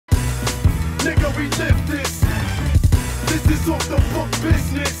Nigga, we live this. This is off the book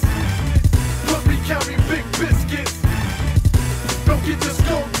business. Plus we carry big biscuits. Don't get your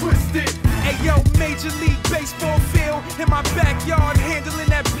skull twisted. Hey yo, Major League Baseball field in my backyard, handling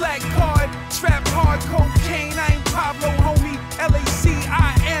that black card. Trap hard cocaine, I ain't Pablo, homie. LAZ,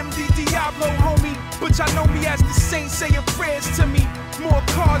 I am the Diablo, homie. But y'all know me as the saint saying prayers to me. More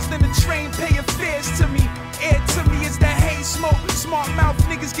cars than the train paying fares to me. Air to me is that hay smoke. Smart mouth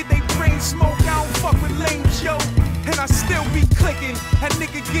niggas get they brain smoke. I don't fuck with lames, yo. And I still be clicking. That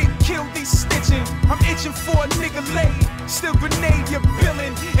nigga get killed, they stitching. I'm itching for a nigga laid. Still grenade your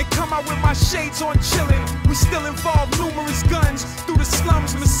billing. And come out with my shades on chillin'. We still involve numerous guns. Through the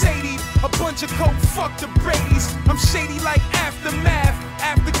slums, Mercedes. A bunch of coke, fuck the Brady's. I'm shady like aftermath.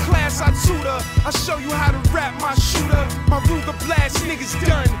 After class, I tutor. I show you how to rap my shooter. My Ruger blast niggas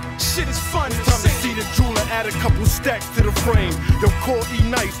done. Shit is fun. Time to see the jeweler add a couple stacks to the frame. Yo, call E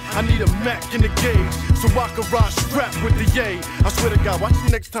nice. I need a Mac in the gauge. So I can ride strapped with the yay. I swear to God, watch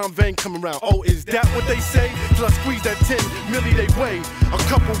the next time Vane come around. Oh, is that what they say? Till I squeeze that 10 milli they weigh. A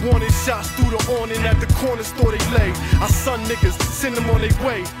couple warning shots through the awning at the corner store they lay. I son niggas, send them on their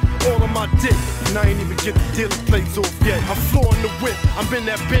way. All on my dick, and I ain't even get the dealer plates off yet. I'm flooring the whip, I'm in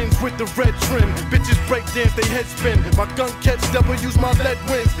that Benz with the red trim. Bitches break dance, they head spin. My gun catch W's, my lead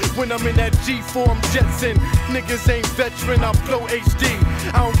wins. When I'm in that G4, I'm Jetson. Niggas ain't veteran, I blow HD.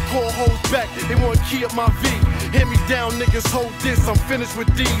 I don't call hoes back, they want to key up my V. Hand me down, niggas hold this, I'm finished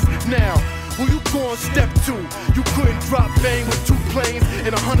with these. Now, who you gon' step to? You couldn't drop Bang with 2 planes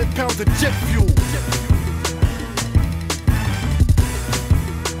and 100 pounds of jet fuel.